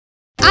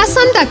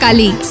आसंता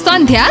काली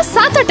संध्या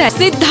 7टा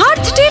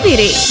Siddharth TV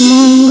रे।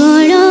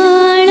 मंगल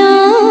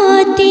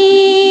आरती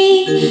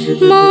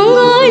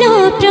मंगल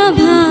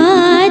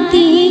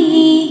प्रभाती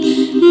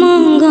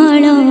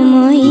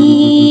मंगलमयी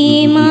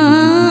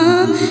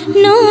मां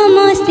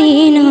नमस्ते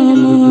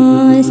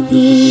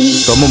नमस्ते।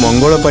 तुम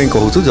मंगल पाई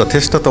कहूँ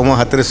यथेष्ट तुम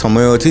हाथ में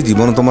समय अच्छी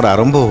जीवन तुम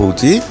आरंभ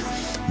होची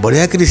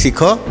बढ़िया करी शिख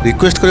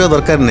रिक्वेस्ट करने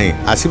दरकार नहीं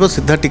आसब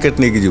सीधा टिकेट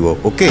नहीं जीव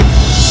ओके।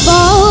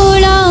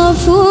 बौला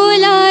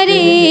फूल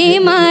रे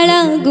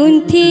माला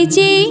गुंथी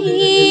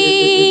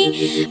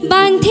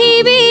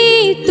बांधिबी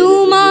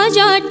तुम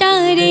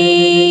जटारे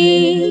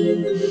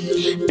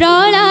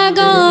प्रलाग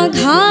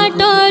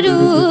घाटरू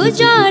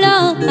जल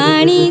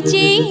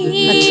आनीची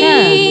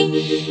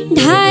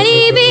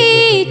ढालिबी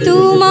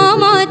तुम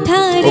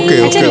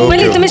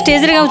मथारे। तुम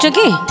स्टेज रे गाउछ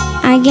की?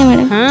 आज्ञा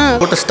मैडम। हां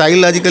गोटे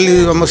स्टाइल आजिकल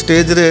हम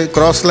स्टेज रे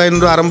क्रॉस लाइन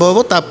रो आरंभ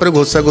हो तापर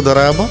घोषा को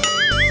धरा हो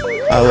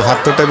आ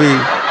हाथटा भी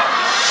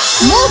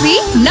मूवी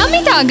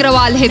नमिता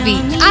अग्रवाल हेबी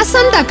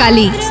आसंता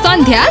काली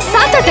संध्या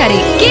 7टा रे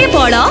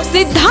केवल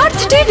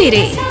सिद्धार्थ टीवी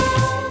रे।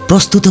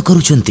 प्रस्तुत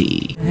करूचंती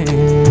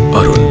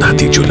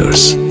Arundhati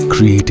jewellers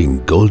creating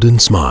golden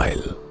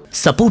smile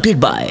supported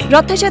by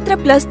Rathyatra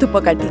plus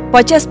धूपकाठी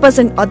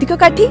 50% अधिक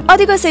काठी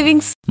अधिक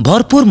सेविंग्स।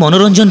 भरपूर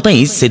मनोरंजन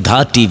पई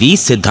सिद्धार्थ टीवी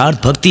सिद्धार्थ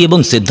भक्ति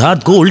एवं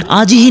सिद्धार्थ गोल्ड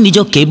आज ही निज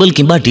केबल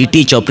किंबा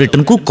डीटीएच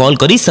ऑपरेटर को कॉल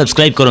करी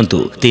सब्सक्राइब करंतु।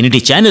 3टी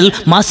चैनल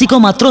मासिक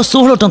मात्र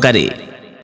 16 टंका रे।